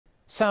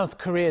South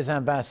Korea's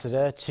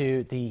ambassador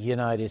to the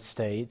United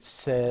States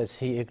says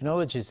he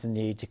acknowledges the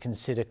need to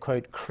consider,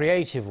 quote,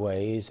 creative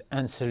ways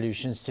and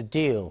solutions to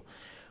deal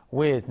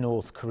with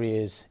North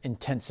Korea's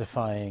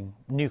intensifying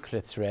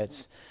nuclear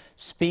threats.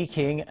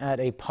 Speaking at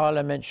a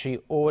parliamentary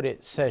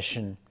audit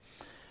session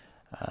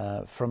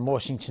from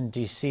Washington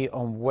D.C.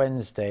 on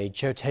Wednesday,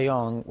 Cho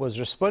Tae-yong was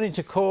responding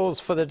to calls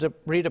for the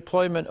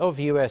redeployment of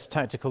U.S.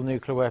 tactical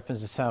nuclear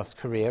weapons to South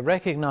Korea,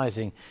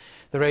 recognizing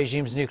the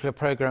regime's nuclear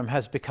program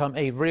has become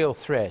a real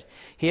threat.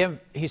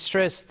 He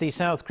stressed the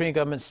South Korean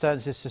government's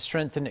stance is to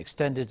strengthen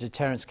extended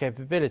deterrence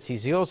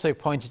capabilities. He also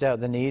pointed out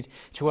the need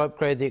to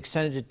upgrade the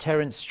extended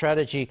deterrence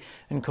strategy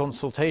and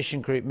consultation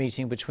group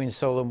meeting between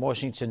Seoul and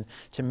Washington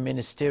to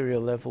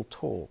ministerial-level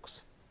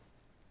talks.